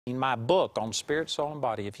in my book on spirit, soul, and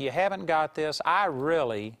body. If you haven't got this, I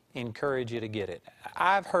really encourage you to get it.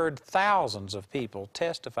 I've heard thousands of people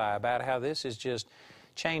testify about how this has just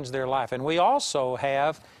changed their life. And we also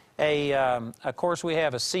have of course, we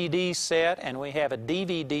have a CD set and we have a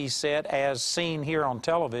DVD set as seen here on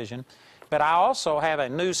television. But I also have a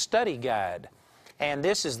new study guide. And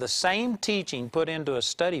this is the same teaching put into a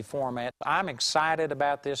study format. I'm excited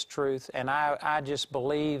about this truth, and I just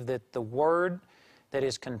believe that the Word that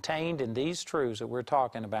is contained in these truths that we're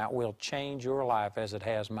talking about will change your life as it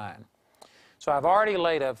has mine. So I've already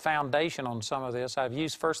laid a foundation on some of this. I've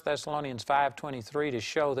used 1 Thessalonians 5:23 to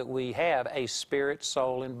show that we have a spirit,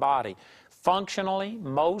 soul, and body. Functionally,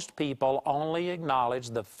 most people only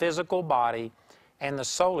acknowledge the physical body and the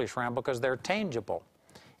soulish realm because they're tangible.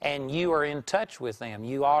 And you are in touch with them.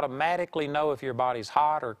 You automatically know if your body's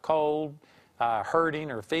hot or cold,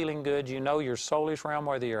 hurting or feeling good. You know your soulish realm,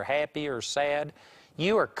 whether you're happy or sad.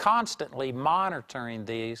 You are constantly monitoring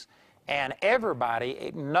these, and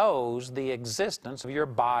everybody knows the existence of your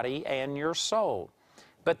body and your soul.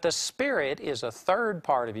 But the spirit is a third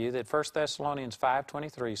part of you that 1 Thessalonians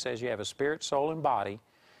 5:23 says you have a spirit, soul, and body.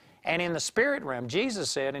 And in the spirit realm, Jesus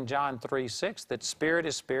said in John 3:6 that spirit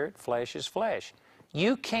is spirit, flesh is flesh.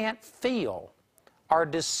 You can't feel or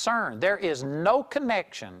discern. There is no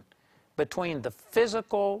connection between the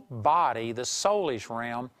physical body, the soulish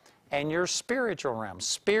realm, and your spiritual realm.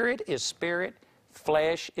 Spirit is spirit,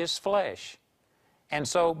 flesh is flesh. And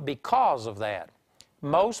so because of that,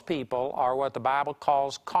 most people are what the Bible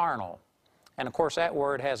calls carnal. And of course that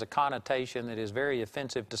word has a connotation that is very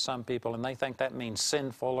offensive to some people, and they think that means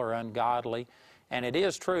sinful or ungodly. And it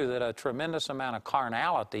is true that a tremendous amount of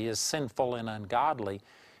carnality is sinful and ungodly,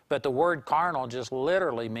 but the word carnal just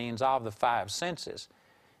literally means of the five senses.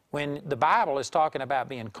 When the Bible is talking about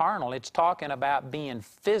being carnal, it's talking about being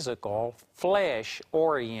physical,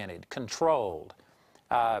 flesh-oriented, controlled,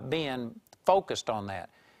 being focused on that.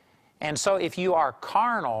 And so if you are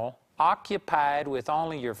carnal, occupied with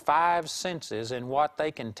only your five senses and what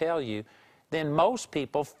they can tell you, then most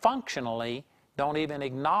people functionally don't even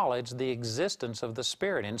acknowledge the existence of the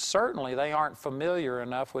Spirit. And certainly they aren't familiar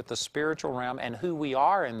enough with the spiritual realm and who we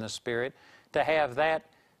are in the Spirit to have that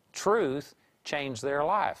truth change their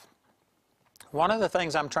life. One of the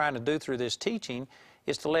things I'm trying to do through this teaching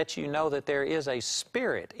is to let you know that there is a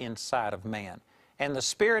spirit inside of man. And the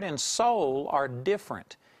spirit and soul are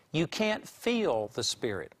different. You can't feel the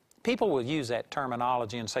Spirit. People will use that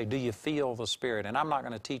terminology and say, do you feel the Spirit? And I'm not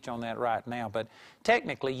going to teach on that right now, but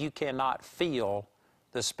technically you cannot feel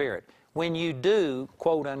the Spirit. When you do,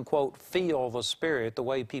 quote unquote, feel the Spirit, the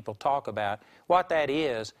way people talk about, what that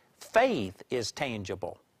is, faith is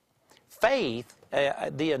tangible. Faith,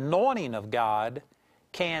 the anointing of God,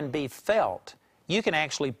 can be felt. You can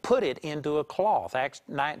actually put it into a cloth. Acts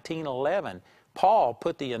 19:11. Paul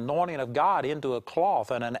put the anointing of God into a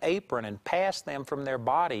cloth and an apron and passed them from their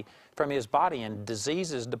body, from his body, and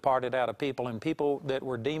diseases departed out of people, and people that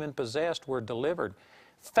were demon-possessed were delivered.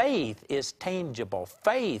 Faith is tangible.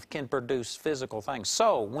 Faith can produce physical things.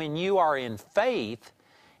 So when you are in faith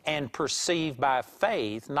and perceive by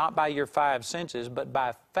faith, not by your five senses, but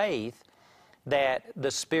by faith, that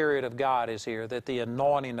the Spirit of God is here, that the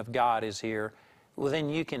anointing of God is here, well, then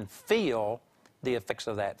you can feel the effects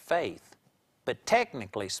of that faith. But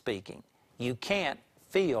technically speaking, you can't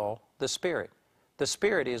feel the Spirit. The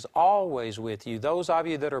Spirit is always with you. Those of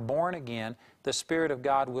you that are born again, the Spirit of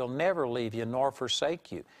God will never leave you nor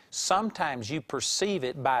forsake you. Sometimes you perceive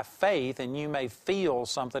it by faith, and you may feel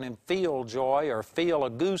something and feel joy or feel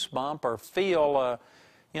a goosebump or feel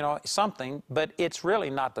something, but it's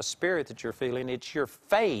really not the Spirit that you're feeling. It's your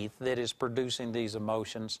faith that is producing these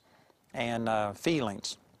emotions and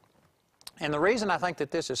feelings. And the reason I think that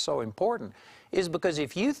this is so important is because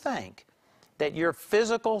if you think that your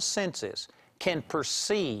physical senses can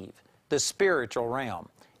perceive the spiritual realm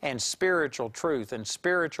and spiritual truth and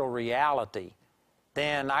spiritual reality,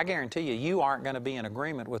 then I guarantee you, you aren't going to be in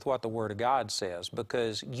agreement with what the Word of God says,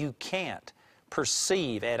 because you can't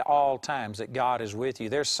perceive at all times that God is with you.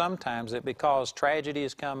 There's sometimes that because tragedy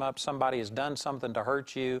has come up, somebody has done something to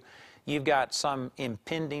hurt you, you've got some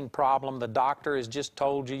impending problem, the doctor has just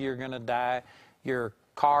told you you're going to die, your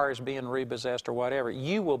car is being repossessed or whatever,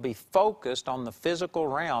 you will be focused on the physical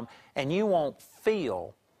realm and you won't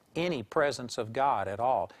feel any presence of God at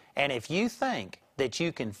all. And if you think that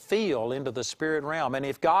you can feel into the spirit realm, and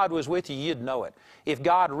if God was with you, you'd know it. If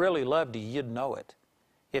God really loved you, you'd know it.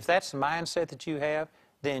 If that's the mindset that you have,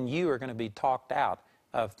 then you are going to be talked out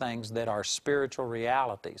of things that are spiritual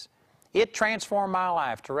realities. It transformed my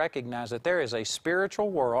life to recognize that there is a spiritual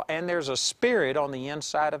world and there's a spirit on the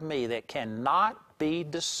inside of me that cannot be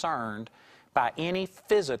discerned by any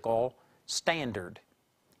physical standard.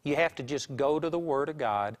 You have to just go to the Word of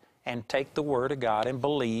God and take the Word of God and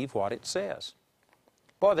believe what it says.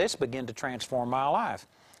 Boy, this began to transform my life.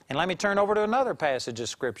 And let me turn over to another passage of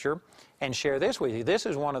Scripture and share this with you. This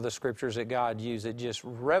is one of the Scriptures that God used that just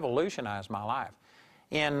revolutionized my life.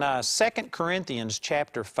 In 2 Corinthians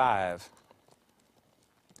chapter 5,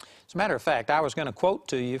 as a matter of fact, I was going to quote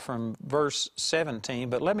to you from verse 17,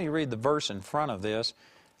 but let me read the verse in front of this.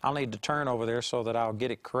 I'll need to turn over there so that I'll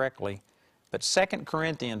get it correctly. But 2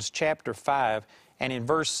 Corinthians chapter 5 and in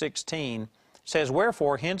verse 16 says,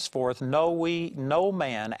 "Wherefore henceforth know we no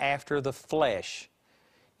man after the flesh.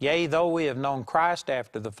 Yea, though we have known Christ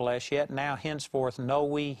after the flesh, yet now henceforth know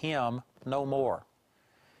we Him no more."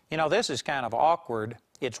 You know, this is kind of awkward.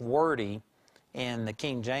 It's wordy in the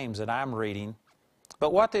King James that I'm reading.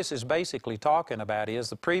 But what this is basically talking about is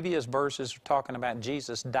the previous verses are talking about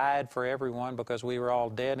Jesus died for everyone because we were all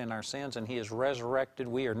dead in our sins and He is resurrected.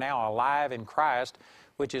 We are now alive in Christ,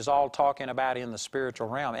 which is all talking about in the spiritual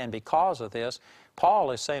realm. And because of this, Paul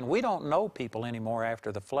is saying we don't know people anymore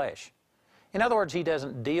after the flesh. In other words, he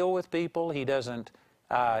doesn't deal with people. He doesn't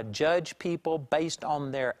judge people based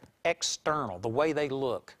on their external, the way they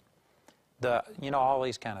look, all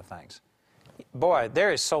these kind of things. Boy,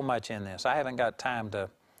 there is so much in this. I haven't got time to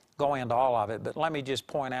go into all of it, but let me just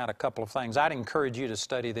point out a couple of things. I'd encourage you to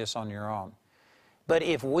study this on your own. But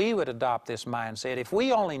if we would adopt this mindset, if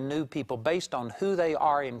we only knew people based on who they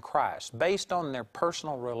are in Christ, based on their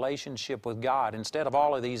personal relationship with God, instead of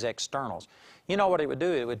all of these externals, you know what it would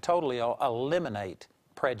do? It would totally eliminate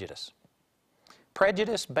prejudice.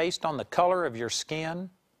 Prejudice based on the color of your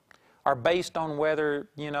skin, or based on whether,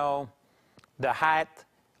 the height,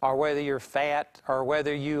 or whether you're fat, or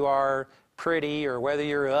whether you are pretty, or whether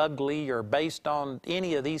you're ugly, or based on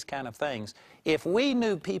any of these kind of things. If we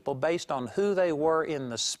knew people based on who they were in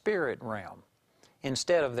the spirit realm,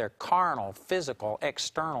 instead of their carnal, physical,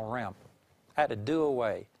 external realm, that would do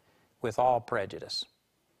away with all prejudice.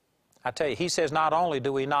 I tell you, he says not only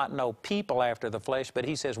do we not know people after the flesh, but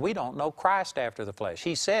he says we don't know Christ after the flesh.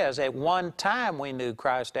 He says at one time we knew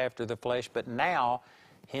Christ after the flesh, but now,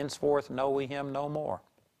 henceforth, know we Him no more.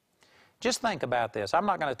 Just think about this. I'm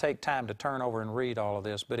not going to take time to turn over and read all of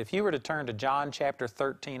this, but if you were to turn to John chapter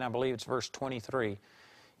 13, I believe it's verse 23,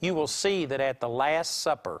 you will see that at the Last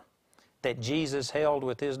Supper that Jesus held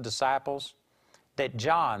with His disciples, that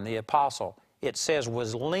John, the apostle, it says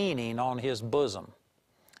was leaning on his bosom.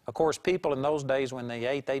 Of course, people in those days when they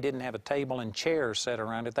ate, they didn't have a table and chairs set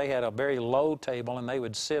around it. They had a very low table, and they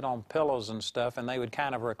would sit on pillows and stuff, and they would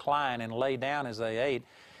kind of recline and lay down as they ate.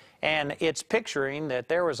 And it's picturing that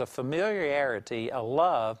there was a familiarity, a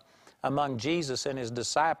love among Jesus and His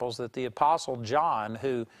disciples, that the Apostle John,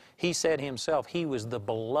 who he said himself, he was the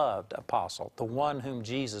beloved apostle, the one whom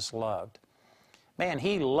Jesus loved. Man,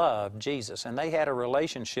 he loved Jesus, and they had a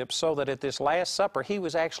relationship so that at this Last Supper, he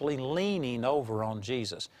was actually leaning over on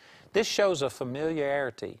Jesus. This shows a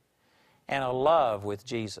familiarity and a love with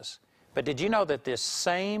Jesus. But did you know that this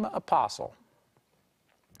same apostle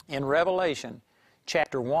in Revelation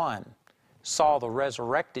chapter 1 saw the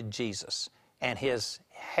resurrected Jesus, and His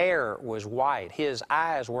hair was white. His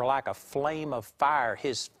eyes were like a flame of fire.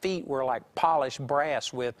 His feet were like polished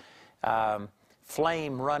brass with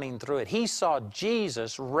flame running through it. He saw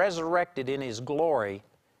Jesus resurrected in His glory,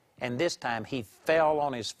 and this time He fell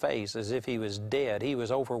on His face as if He was dead. He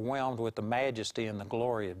was overwhelmed with the majesty and the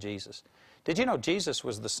glory of Jesus. Did you know Jesus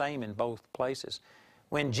was the same in both places?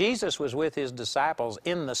 When Jesus was with His disciples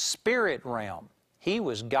in the spirit realm, He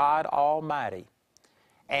was God Almighty.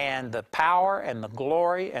 And the power and the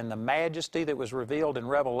glory and the majesty that was revealed in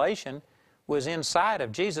Revelation was inside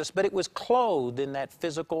of Jesus, but it was clothed in that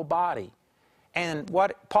physical body. And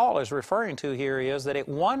what Paul is referring to here is that at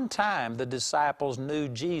one time the disciples knew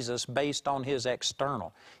Jesus based on His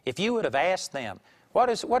external. If you would have asked them, what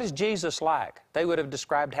is Jesus like? They would have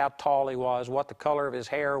described how tall He was, what the color of His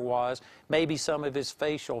hair was, maybe some of His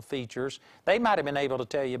facial features. They might have been able to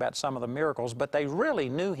tell you about some of the miracles, but they really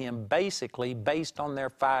knew Him basically based on their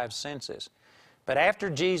five senses. But after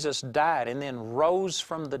Jesus died and then rose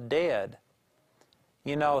from the dead,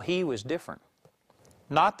 He was different.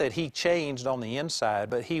 Not that He changed on the inside,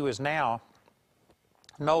 but He was now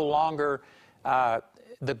no longer,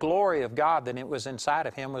 the glory of God that it was inside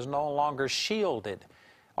of Him was no longer shielded,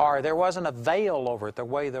 or there wasn't a veil over it the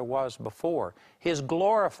way there was before. His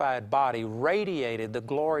glorified body radiated the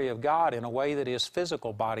glory of God in a way that His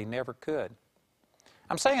physical body never could.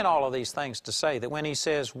 I'm saying all of these things to say that when he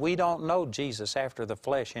says we don't know Jesus after the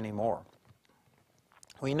flesh anymore,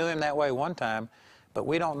 we knew Him that way one time, but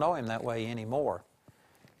we don't know Him that way anymore.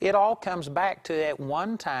 It all comes back to at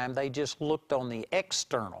one time they just looked on the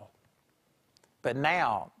external. But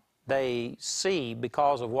now they see,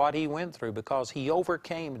 because of what He went through, because He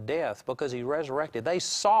overcame death, because He resurrected. They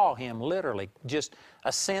saw Him literally just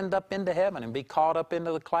ascend up into heaven and be caught up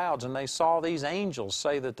into the clouds. And they saw these angels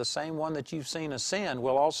say that the same one that you've seen ascend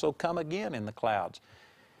will also come again in the clouds.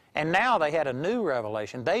 And now they had a new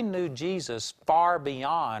revelation. They knew Jesus far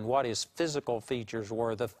beyond what His physical features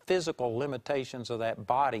were, the physical limitations of that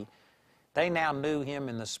body. They now knew Him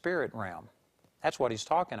in the spirit realm. That's what He's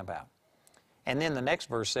talking about. And then the next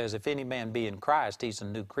verse says, if any man be in Christ, he's a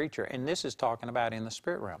new creature. And this is talking about in the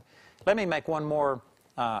spirit realm. Let me make one more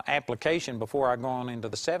application before I go on into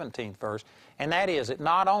the 17th verse. And that is that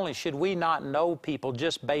not only should we not know people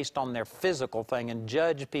just based on their physical thing and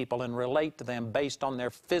judge people and relate to them based on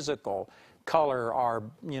their physical color or,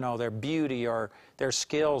 their beauty or their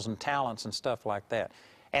skills and talents and stuff like that.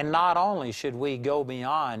 And not only should we go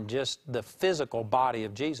beyond just the physical body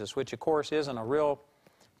of Jesus, which of course isn't a real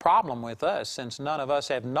problem with us, since none of us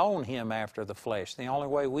have known Him after the flesh. The only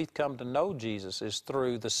way we've come to know Jesus is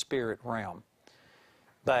through the spirit realm.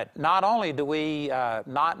 But not only do we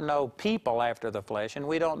not know people after the flesh, and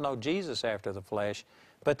we don't know Jesus after the flesh,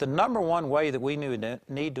 but the number one way that we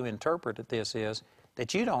need to interpret this is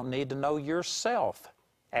that you don't need to know yourself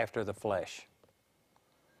after the flesh.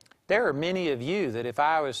 There are many of you that if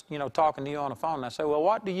I was, talking to you on the phone and I say, well,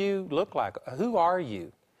 what do you look like? Who are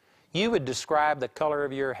you? You would describe the color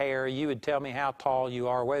of your hair. You would tell me how tall you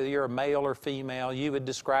are, whether you're a male or female. You would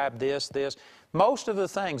describe this. Most of the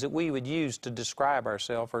things that we would use to describe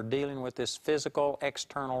ourselves are dealing with this physical,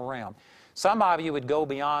 external realm. Some of you would go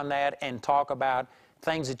beyond that and talk about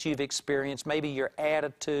things that you've experienced, maybe your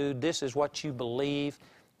attitude, this is what you believe,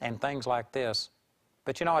 and things like this.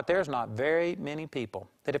 But you know what? There's not very many people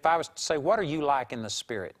that if I was to say, what are you like in the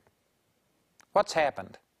Spirit? What's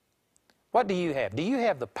happened? What do you have? Do you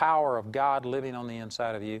have the power of God living on the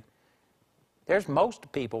inside of you? There's most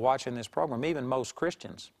people watching this program, even most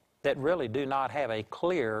Christians, that really do not have a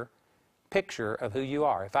clear picture of who you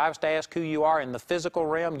are. If I was to ask who you are in the physical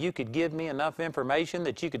realm, you could give me enough information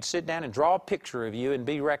that you could sit down and draw a picture of you and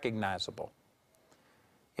be recognizable.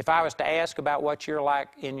 If I was to ask about what you're like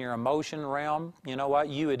in your emotion realm, you know what?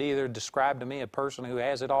 You would either describe to me a person who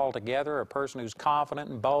has it all together, a person who's confident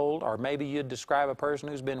and bold, or maybe you'd describe a person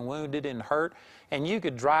who's been wounded and hurt, and you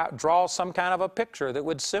could draw some kind of a picture that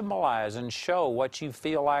would symbolize and show what you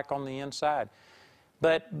feel like on the inside.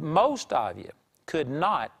 But most of you could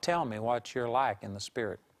not tell me what you're like in the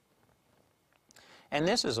Spirit. And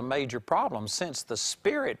this is a major problem, since the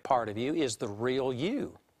Spirit part of you is the real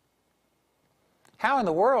you. How in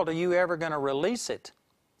the world are you ever going to release it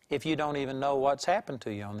if you don't even know what's happened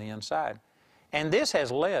to you on the inside? And this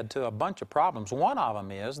has led to a bunch of problems. One of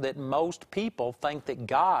them is that most people think that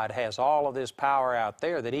God has all of this power out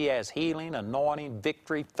there, that He has healing, anointing,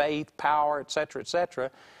 victory, faith, power, etc.,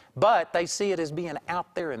 etc., but they see it as being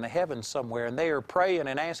out there in the heavens somewhere, and they are praying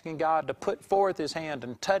and asking God to put forth His hand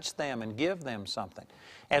and touch them and give them something.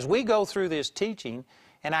 As we go through this teaching,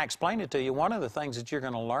 and I explain it to you, one of the things that you're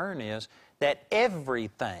going to learn is that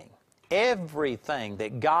everything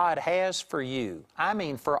that God has for you, I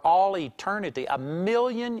mean for all eternity,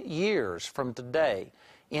 1,000,000 years from today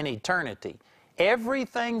in eternity,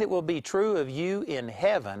 everything that will be true of you in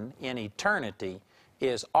heaven in eternity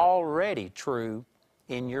is already true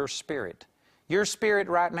in your spirit. Your spirit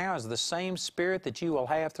right now is the same spirit that you will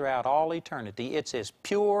have throughout all eternity. It's as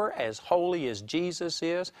pure, as holy as Jesus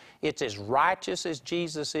is. It's as righteous as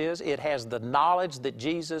Jesus is. It has the knowledge that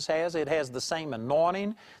Jesus has. It has the same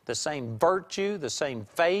anointing, the same virtue, the same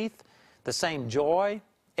faith, the same joy,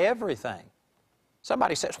 everything.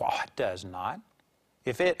 Somebody says, well, it does not.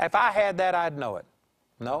 If I had that, I'd know it.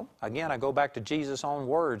 No, again, I go back to Jesus' own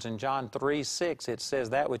words in John 3:6. It says,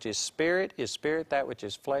 that which is spirit, that which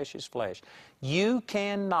is flesh is flesh. You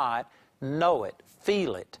cannot know it,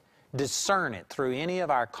 feel it, discern it through any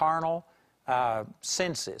of our carnal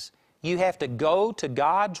senses. You have to go to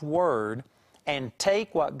God's Word and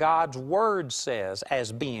take what God's Word says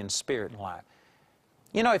as being spirit and life.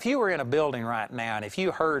 You know, if you were in a building right now and if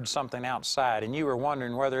you heard something outside and you were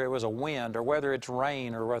wondering whether it was a wind or whether it's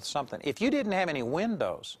rain or whether something, if you didn't have any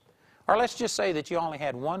windows, or let's just say that you only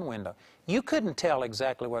had one window, you couldn't tell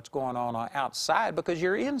exactly what's going on outside because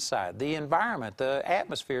you're inside. The environment, the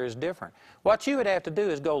atmosphere is different. What you would have to do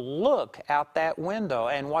is go look out that window,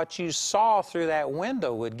 and what you saw through that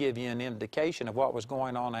window would give you an indication of what was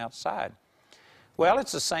going on outside. Well,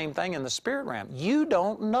 it's the same thing in the spirit realm. You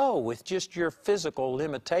don't know with just your physical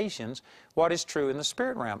limitations what is true in the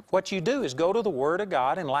spirit realm. What you do is go to the Word of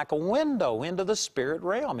God and like a window into the spirit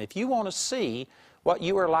realm. If you want to see what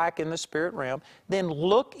you are like in the spirit realm, then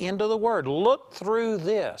look into the Word. Look through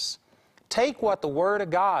this. Take what the Word of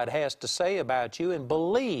God has to say about you and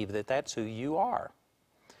believe that that's who you are.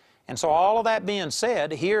 And so all of that being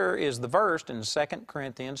said, here is the verse in 2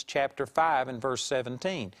 Corinthians chapter 5 and verse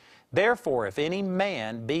 17. Therefore, if any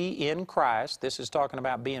man be in Christ, this is talking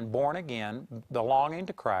about being born again, belonging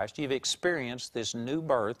to Christ, you've experienced this new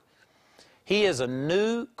birth, he is a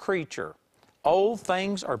new creature. Old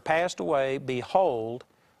things are passed away, behold,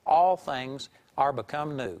 all things are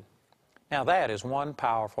become new. Now that is one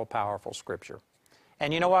powerful, powerful scripture.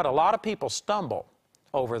 And you know what? A lot of people stumble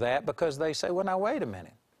over that because they say, well, now wait a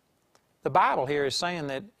minute. The Bible here is saying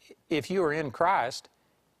that if you are in Christ,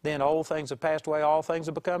 then old things have passed away, all things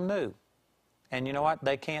have become new. And you know what?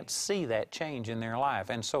 They can't see that change in their life.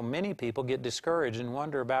 And so many people get discouraged and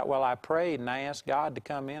wonder about, well, I prayed and I asked God to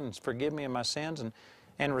come in and forgive me of my sins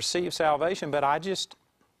and receive salvation, but I just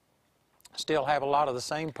still have a lot of the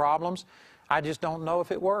same problems. I just don't know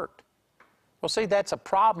if it worked. Well, see, that's a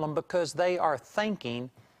problem because they are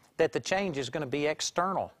thinking that the change is going to be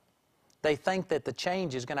external. They think that the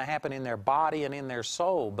change is going to happen in their body and in their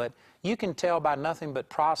soul, but you can tell by nothing but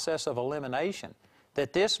process of elimination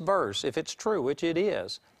that this verse, if it's true, which it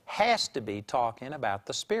is, has to be talking about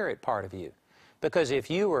the spirit part of you. Because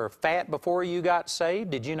if you were fat before you got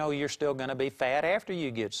saved, did you know you're still going to be fat after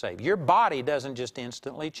you get saved? Your body doesn't just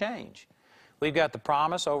instantly change. We've got the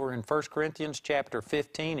promise over in 1 Corinthians chapter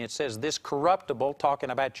 15. It says, this corruptible,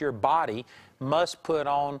 talking about your body, must put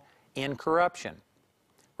on incorruption.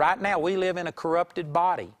 Right now, we live in a corrupted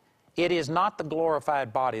body. It is not the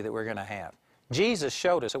glorified body that we're going to have. Jesus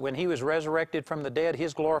showed us that when He was resurrected from the dead,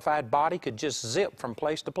 His glorified body could just zip from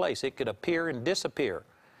place to place. It could appear and disappear.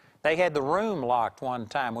 They had the room locked one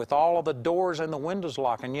time with all of the doors and the windows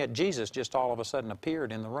locked, and yet Jesus just all of a sudden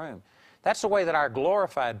appeared in the room. That's the way that our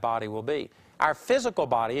glorified body will be. Our physical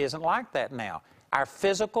body isn't like that now. Our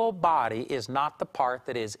physical body is not the part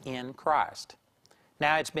that is in Christ.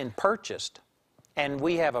 Now, it's been purchased. And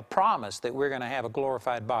we have a promise that we're going to have a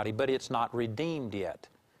glorified body, but it's not redeemed yet.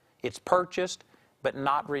 It's purchased, but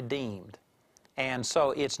not redeemed. And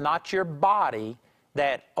so it's not your body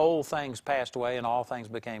that old things passed away and all things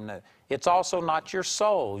became new. It's also not your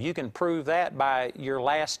soul. You can prove that by your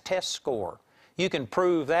last test score. You can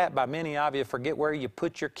prove that by many of you forget where you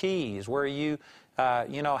put your keys, where you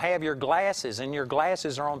have your glasses, and your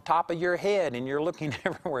glasses are on top of your head, and you're looking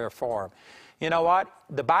everywhere for them. You know what?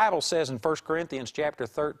 The Bible says in 1 Corinthians chapter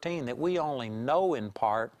 13 that we only know in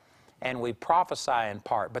part and we prophesy in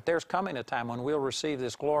part. But there's coming a time when we'll receive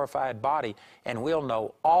this glorified body and we'll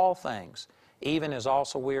know all things, even as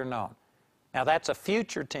also we are known. Now that's a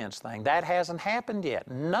future tense thing. That hasn't happened yet.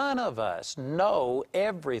 None of us know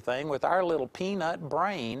everything with our little peanut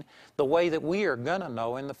brain the way that we are going to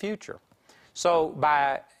know in the future. So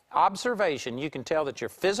by observation, you can tell that your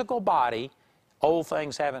physical body, old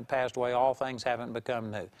things haven't passed away, all things haven't become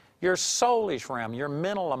new. Your soulish realm, your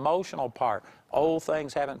mental, emotional part, old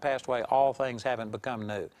things haven't passed away, all things haven't become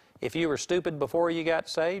new. If you were stupid before you got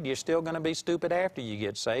saved, you're still going to be stupid after you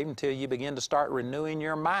get saved until you begin to start renewing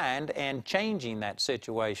your mind and changing that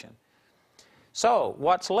situation. So,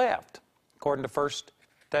 what's left? According to 1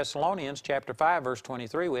 Thessalonians chapter 5, verse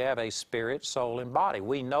 23, we have a spirit, soul, and body.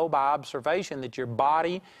 We know by observation that your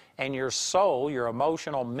body and your soul, your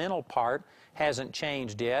emotional, mental part, hasn't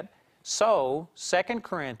changed yet. So, 2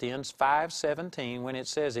 Corinthians 5:17, when it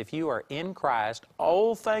says, if you are in Christ,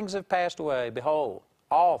 old things have passed away, behold,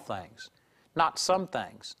 all things. Not some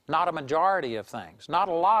things, not a majority of things, not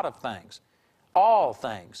a lot of things. All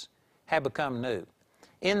things have become new.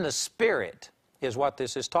 In the Spirit is what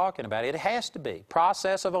this is talking about. It has to be.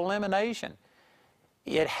 Process of elimination.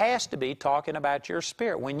 It has to be talking about your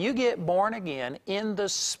spirit. When you get born again in the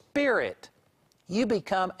Spirit, you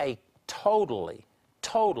become a totally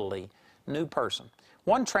new person.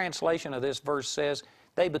 One translation of this verse says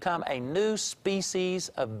they become a new species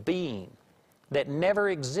of being that never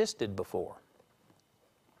existed before.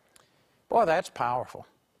 Boy, that's powerful.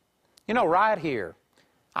 You know, right here,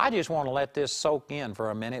 I just want to let this soak in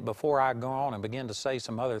for a minute before I go on and begin to say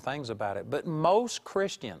some other things about it. But most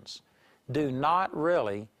Christians do not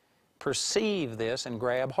really perceive this and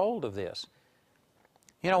grab hold of this.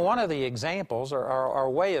 You know, one of the examples or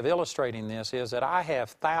way of illustrating this is that I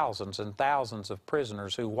have thousands and thousands of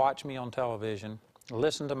prisoners who watch me on television,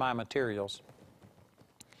 listen to my materials.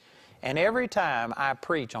 And every time I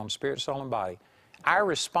preach on spirit, soul, and body, our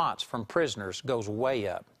response from prisoners goes way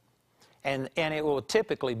up. And it will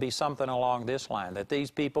typically be something along this line, that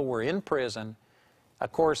these people were in prison,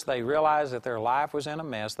 Of course, they realized that their life was in a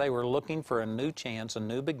mess. They were looking for a new chance, a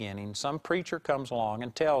new beginning. Some preacher comes along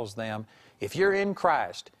and tells them, if you're in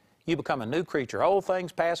Christ, you become a new creature. Old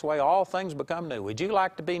things pass away, all things become new. Would you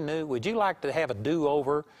like to be new? Would you like to have a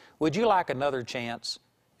do-over? Would you like another chance?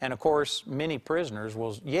 And of course, many prisoners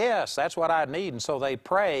will, yes, that's what I need. And so they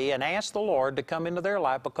pray and ask the Lord to come into their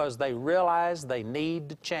life because they realize they need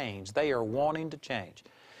to change. They are wanting to change.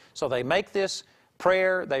 So they make this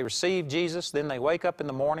prayer, they receive Jesus, then they wake up in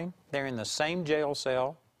the morning, they're in the same jail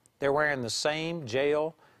cell, they're wearing the same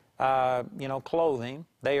jail clothing,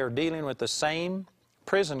 they are dealing with the same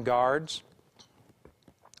prison guards.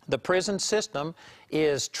 The prison system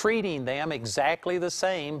is treating them exactly the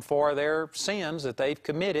same for their sins that they've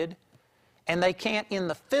committed, and they can't in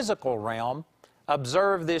the physical realm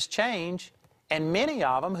observe this change, and many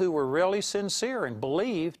of them who were really sincere and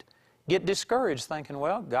believed get discouraged thinking,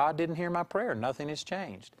 well, God didn't hear my prayer, nothing has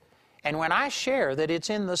changed. And when I share that it's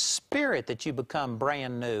in the Spirit that you become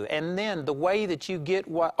brand new, and then the way that you get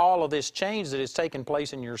all of this change that is taking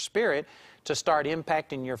place in your spirit to start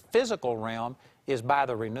impacting your physical realm is by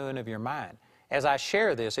the renewing of your mind. As I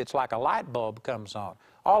share this, it's like a light bulb comes on.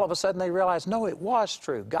 All of a sudden they realize, no, it was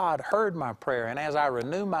true. God heard my prayer, and as I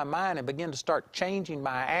renew my mind and begin to start changing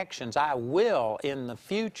my actions, I will in the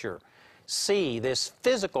future see this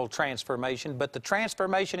physical transformation, but the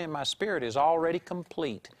transformation in my spirit is already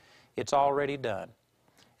complete. It's already done.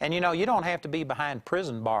 And you know, you don't have to be behind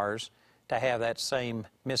prison bars to have that same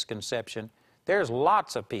misconception. There's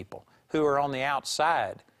lots of people who are on the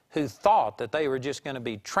outside who thought that they were just going to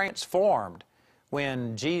be transformed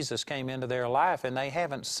when Jesus came into their life, and they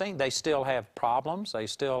haven't seen. They still have problems, they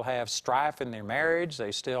still have strife in their marriage,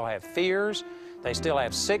 they still have fears, they still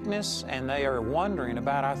have sickness, and they are wondering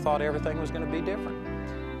about, I thought everything was going to be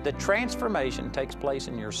different. The transformation takes place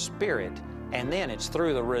in your spirit, and then it's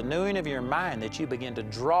through the renewing of your mind that you begin to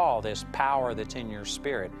draw this power that's in your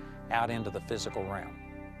spirit out into the physical realm.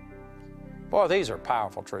 Boy, these are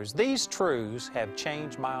powerful truths. These truths have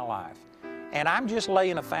changed my life. And I'm just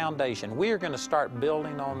laying a foundation. We are going to start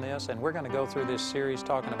building on this, and we're going to go through this series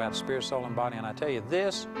talking about spirit, soul, and body. And I tell you,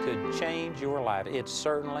 this could change your life. It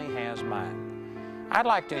certainly has mine. I'd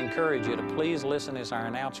like to encourage you to please listen as our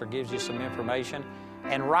announcer gives you some information,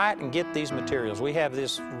 and write and get these materials. We have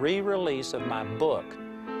this re-release of my book.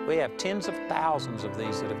 We have tens of thousands of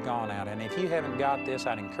these that have gone out, and if you haven't got this,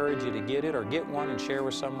 I'd encourage you to get it or get one and share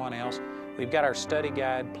with someone else. We've got our study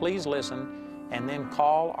guide. Please listen, and then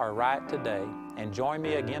call or write today, and join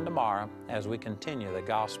me again tomorrow as we continue the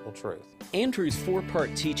gospel truth. Andrew's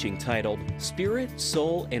four-part teaching titled Spirit,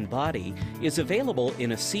 Soul, and Body is available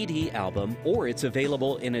in a CD album, or it's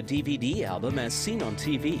available in a DVD album as seen on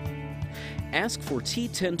TV. Ask for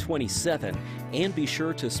T1027 and be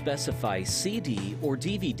sure to specify CD or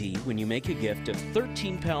DVD when you make a gift of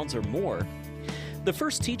 £13 or more. The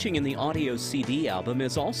first teaching in the audio CD album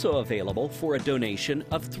is also available for a donation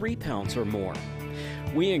of £3 or more.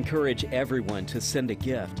 We encourage everyone to send a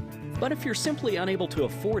gift, but if you're simply unable to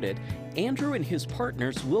afford it, Andrew and his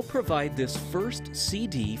partners will provide this first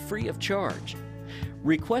CD free of charge.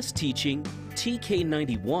 Request teaching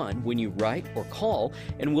TK91 when you write or call,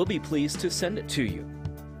 and we'll be pleased to send it to you.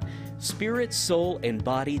 Spirit, Soul, and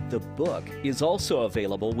Body, the book, is also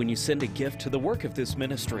available when you send a gift to the work of this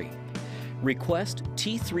ministry. Request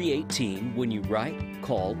T318 when you write,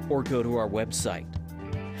 call, or go to our website.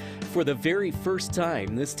 For the very first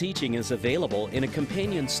time, this teaching is available in a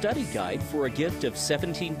companion study guide for a gift of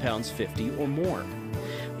 £17.50 or more.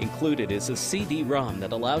 Included is a CD-ROM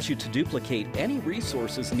that allows you to duplicate any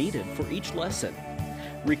resources needed for each lesson.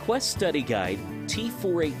 Request study guide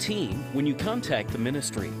T418 when you contact the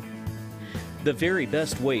ministry. The very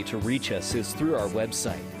best way to reach us is through our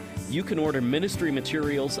website. You can order ministry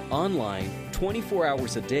materials online 24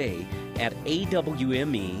 hours a day at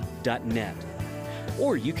awme.net.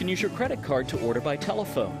 Or you can use your credit card to order by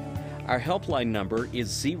telephone. Our helpline number is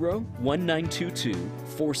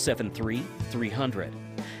 01922-473-300.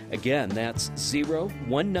 Again, that's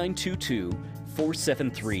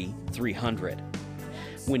 01922-473-300.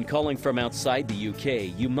 When calling from outside the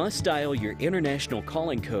UK, you must dial your international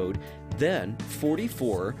calling code, then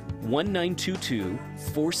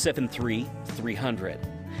 44-1922-473-300.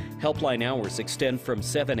 Helpline hours extend from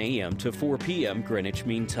 7 a.m. to 4 p.m. Greenwich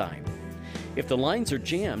Mean Time. If the lines are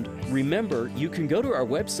jammed, remember you can go to our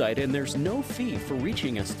website and there's no fee for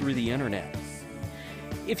reaching us through the internet.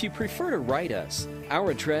 If you prefer to write us,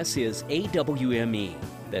 our address is AWME.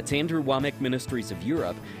 That's Andrew Wommack Ministries of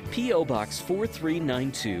Europe, P.O. Box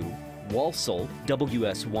 4392, Walsall,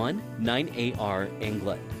 WS1 9AR,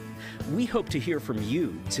 England. We hope to hear from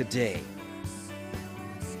you today.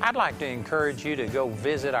 I'd like to encourage you to go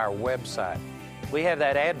visit our website. We have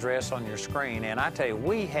that address on your screen, and I tell you,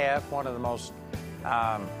 we have one of the most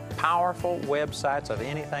powerful websites of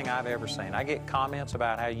anything I've ever seen. I get comments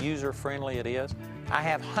about how user-friendly it is. I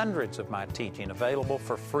have hundreds of my teaching available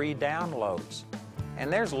for free downloads.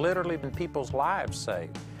 And there's literally been people's lives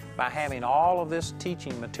saved by having all of this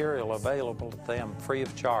teaching material available to them free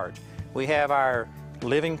of charge. We have our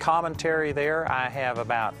living commentary there. I have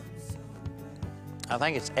about, I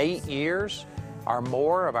think it's 8 years or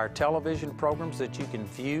more of our television programs that you can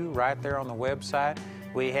view right there on the website.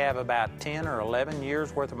 We have about 10 or 11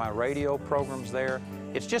 years worth of my radio programs there.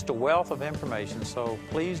 It's just a wealth of information, so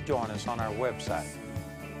please join us on our website.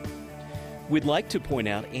 We'd like to point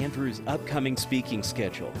out Andrew's upcoming speaking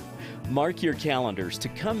schedule. Mark your calendars to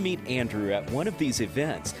come meet Andrew at one of these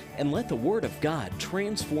events and let the Word of God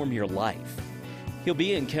transform your life. He'll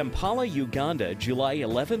be in Kampala, Uganda, July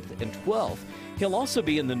 11th and 12th. He'll also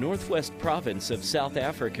be in the Northwest Province of South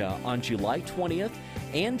Africa on July 20th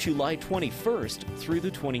and July 21st through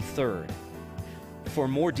the 23rd. For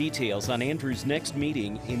more details on Andrew's next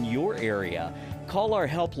meeting in your area, call our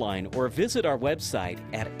helpline or visit our website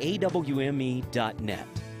at awme.net.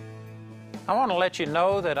 I want to let you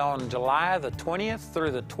know that on July the 20th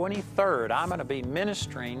through the 23rd, I'm going to be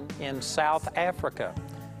ministering in South Africa.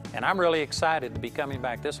 And I'm really excited to be coming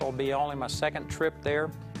back. This will be only my second trip there.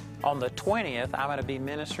 On the 20th, I'm going to be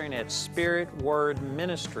ministering at Spirit Word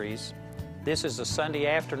Ministries. This is a Sunday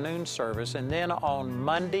afternoon service. And then on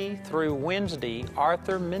Monday through Wednesday,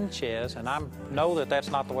 Arthur Minchez, and I know that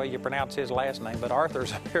that's not the way you pronounce his last name, but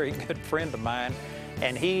Arthur's a very good friend of mine,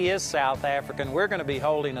 and he is South African. We're going to be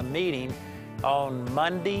holding a meeting on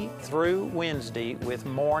Monday through Wednesday with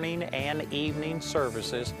morning and evening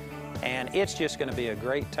services. And it's just going to be a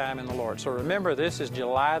great time in the Lord. So remember, this is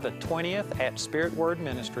July the 20th at Spirit Word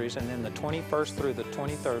Ministries, and then the 21st through the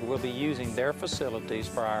 23rd, we'll be using their facilities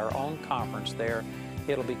for our own conference there.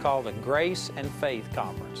 It'll be called the Grace and Faith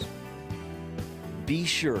Conference. Be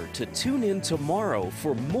sure to tune in tomorrow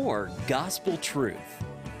for more gospel truth.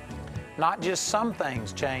 Not just some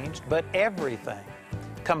things changed, but everything,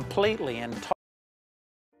 completely and totally.